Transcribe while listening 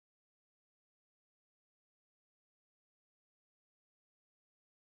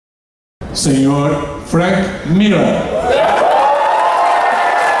senhor Frank Miller.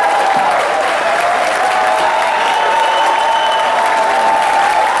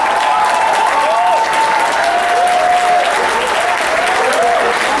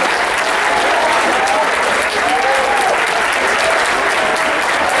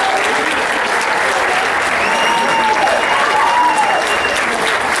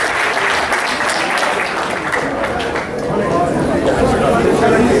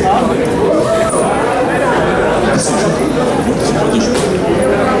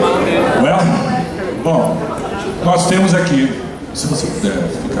 Nós temos aqui, se você puder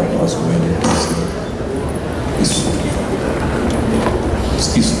ficar próximo dele,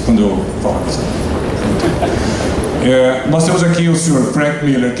 isso quando eu falo assim. Nós temos aqui o Sr. Frank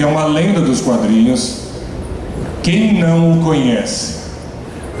Miller, que é uma lenda dos quadrinhos. Quem não o conhece?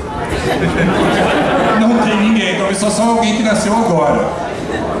 Não tem ninguém, talvez só alguém que nasceu agora.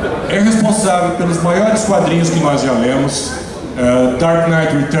 É responsável pelos maiores quadrinhos que nós já lemos: Dark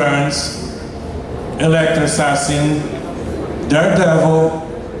Knight Returns, Electra Assassin, Daredevil,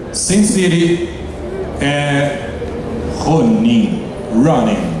 Sin City e Ronin.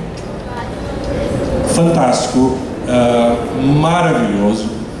 Fantástico, maravilhoso.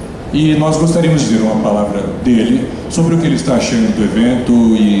 E nós gostaríamos de dizer uma palavra dele sobre o que ele está achando do evento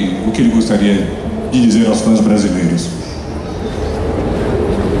e o que ele gostaria de dizer aos fãs brasileiros.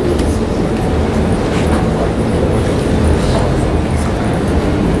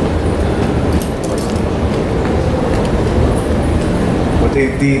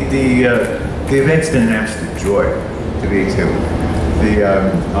 The event's been an absolute joy to be to.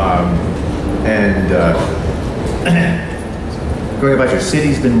 Going about your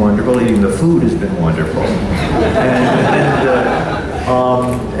city's been wonderful. Eating the food has been wonderful,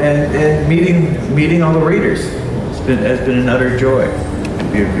 and meeting all the readers has been an utter joy.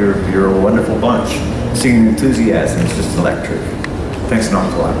 You're a wonderful bunch. Seeing enthusiasm is just electric. Thanks an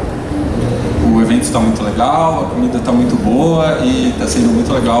awful lot. O evento está muito legal, a comida está muito boa e está sendo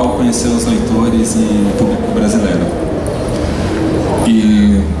muito legal conhecer os leitores e o público brasileiro.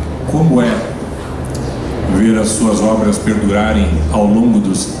 E como é ver as suas obras perdurarem ao longo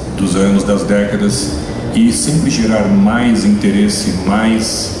dos anos, das décadas, e sempre gerar mais interesse,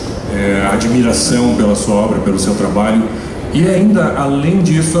 mais admiração pela sua obra, pelo seu trabalho, e ainda, além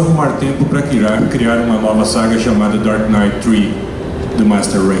disso, arrumar tempo para criar uma nova saga chamada Dark Knight 3, The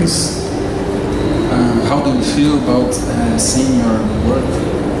Master Race. How do you feel about seeing your work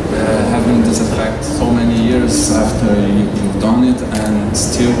having this effect so many years after you've done it and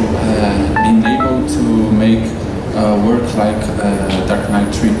still being able to make work like Dark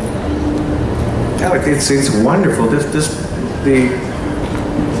Knight 3? Yeah, it's wonderful.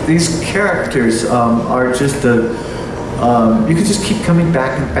 These characters are just you can just keep coming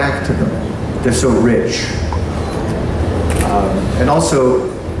back and back to them. They're so rich, and also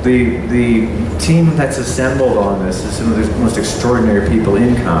the team that's assembled on this is some of the most extraordinary people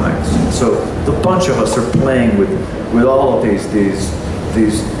in comics. So the bunch of us are playing with all of these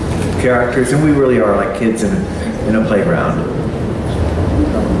characters, and we really are like kids in a playground.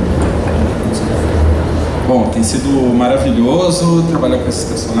 Bom, tem sido maravilhoso trabalhar com esses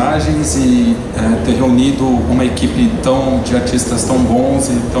personagens e ter reunido uma equipe de artistas tão bons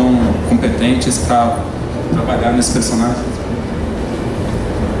e tão competentes para trabalhar nesses personagens.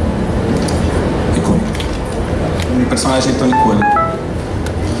 Um personagem tão icônico.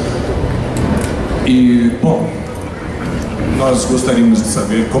 E, bom, nós gostaríamos de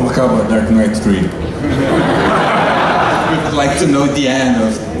saber como acaba Dark Knight 3. We'd like to know the end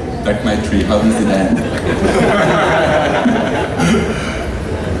of Dark Knight 3. How does it end?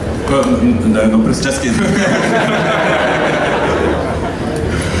 Não precisa. Just kidding.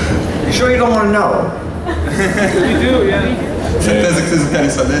 You sure you don't want to know? You do, yeah. Certeza que vocês não querem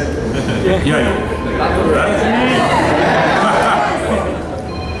saber? E aí?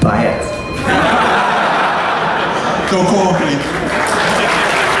 Buy it. Então compre.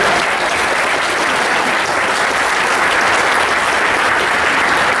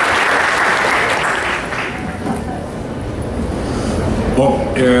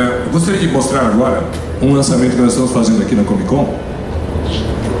 Bom, eu gostaria de mostrar agora um lançamento que nós estamos fazendo aqui na Comic Con.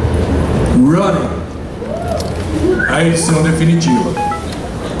 Running, a edição definitiva.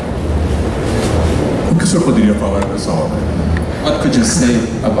 O que o senhor poderia falar dessa obra? What could you say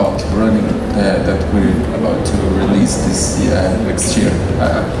about Running that we're about to release this next year?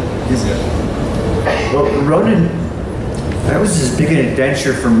 This year? Well, Ronin, that was as big an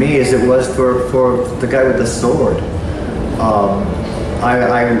adventure for me as it was for the guy with the sword.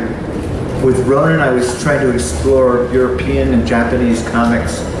 With Ronin, I was trying to explore European and Japanese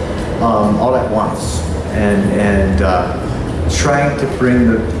comics all at once, and trying to bring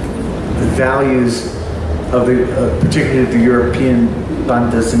the values of particularly the European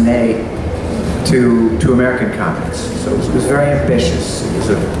bande dessinée to American comics. So it was very ambitious. It was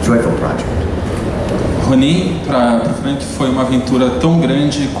a joyful project. Ronin, para Frank, foi uma aventura tão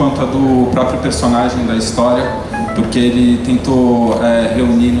grande quanto a do próprio personagem da história, porque ele tentou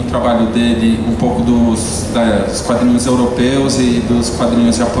reunir no trabalho dele um pouco dos quadrinhos europeus e dos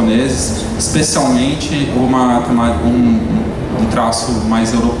quadrinhos japoneses, especialmente um traço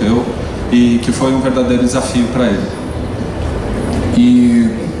mais europeu, e que foi um verdadeiro desafio para ele. E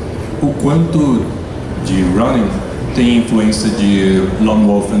o quanto de Ronin tem influência de Lone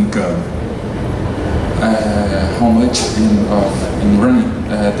Wolf and Cub? How much in Ronin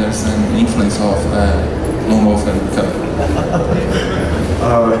there's an influence of Lone Wolf and Cub?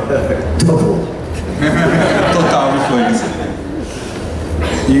 Total influência.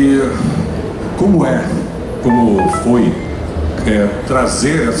 E como foi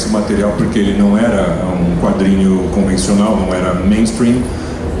trazer esse material, porque ele não era um quadrinho convencional, não era mainstream,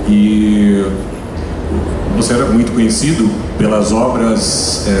 e você era muito conhecido pelas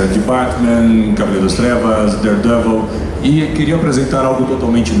obras de Batman, Cavaleiro das Trevas, Daredevil, e queria apresentar algo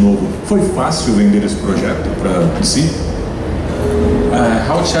totalmente novo. Foi fácil vender esse projeto para DC?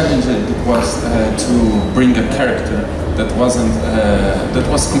 How challenging it was to bring a character that was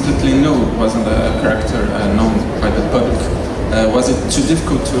completely new, wasn't a character known by the public. Was it too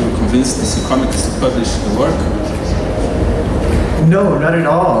difficult to convince DC Comics to publish the work? No, not at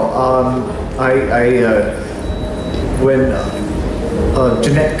all. When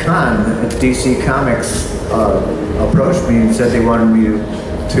Jeanette Kahn at DC Comics approached me and said they wanted me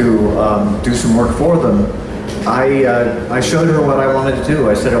to do some work for them, I showed her what I wanted to do.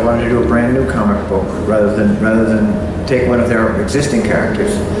 I said I wanted to do a brand new comic book rather than take one of their existing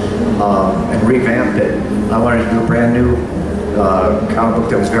characters and revamp it. I wanted to do a brand new comic book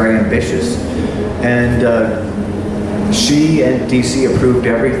that was very ambitious, and she and DC approved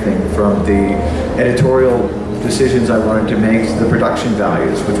everything from the editorial decisions I wanted to make to the production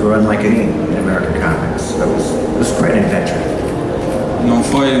values, which were unlike any in American comics. So it was quite an adventure. Não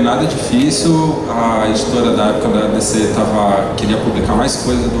foi nada difícil. A editora da época da DC queria publicar mais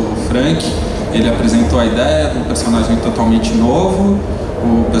coisa do Frank. Ele apresentou a ideia de um personagem totalmente novo.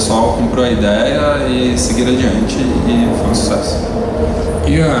 O pessoal comprou a ideia e seguiram adiante, e foi um sucesso.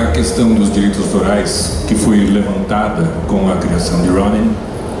 E a questão dos direitos autorais, que foi levantada com a criação de Ronin,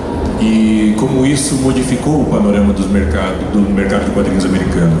 e como isso modificou o panorama do mercado de quadrinhos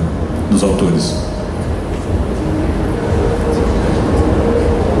americano, dos autores?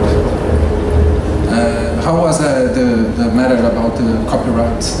 How was the matter about the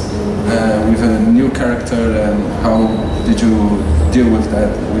copyright with a new character, and how did you deal with that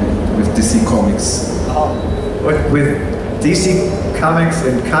with DC Comics? With DC Comics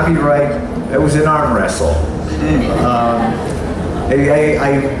and copyright, it was an arm wrestle.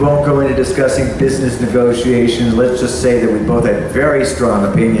 I won't go into discussing business negotiations. Let's just say that we both had very strong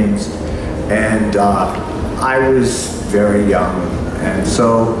opinions, and I was very young, and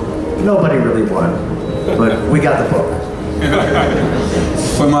so nobody really won. But we got the book.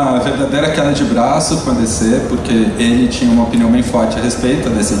 Foi uma verdadeira queda de braço com a DC, porque ele tinha uma opinião bem forte a respeito,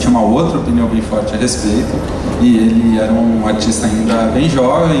 a DC tinha uma outra opinião bem forte a respeito, e ele era um artista ainda bem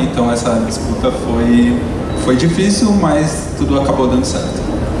jovem, então essa disputa foi difícil, mas tudo acabou dando certo.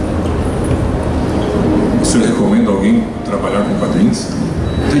 Você recomenda alguém trabalhar com quadrinhos?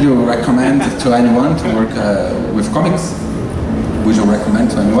 Do you recommend to anyone to work with comics? Would you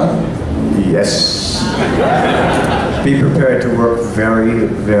recommend to anyone? Yes. Be prepared to work very,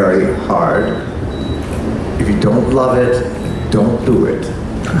 very hard. If you don't love it, don't do it.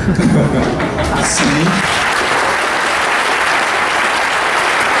 Sim.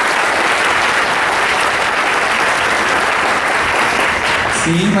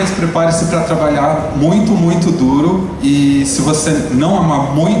 Sim, mas prepare-se para trabalhar muito, muito duro, e se você não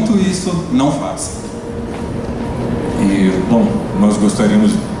amar muito isso, não faça. E, bom, nós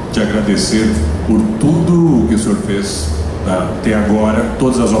gostaríamos de agradecer por tudo o que o senhor fez até agora,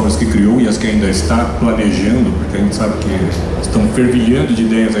 todas as obras que criou e as que ainda está planejando, porque a gente sabe que estão fervilhando de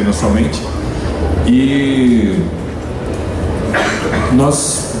ideias aí na sua mente. E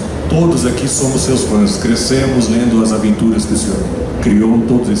nós todos aqui somos seus fãs, crescemos lendo as aventuras que o senhor criou,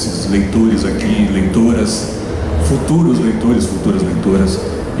 todos esses leitores aqui, leitoras, futuros leitores, futuras leitoras,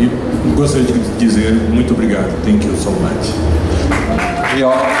 e gostaria de dizer muito obrigado. Thank you so much. We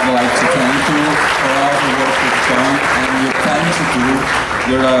all would like to thank you for all the work you've done and you plan to do.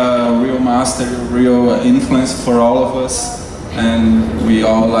 You're a real master, real influence for all of us, and we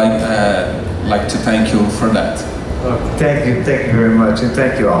all like to thank you for that. Thank you very much, and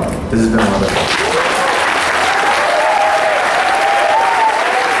thank you all. This has been wonderful.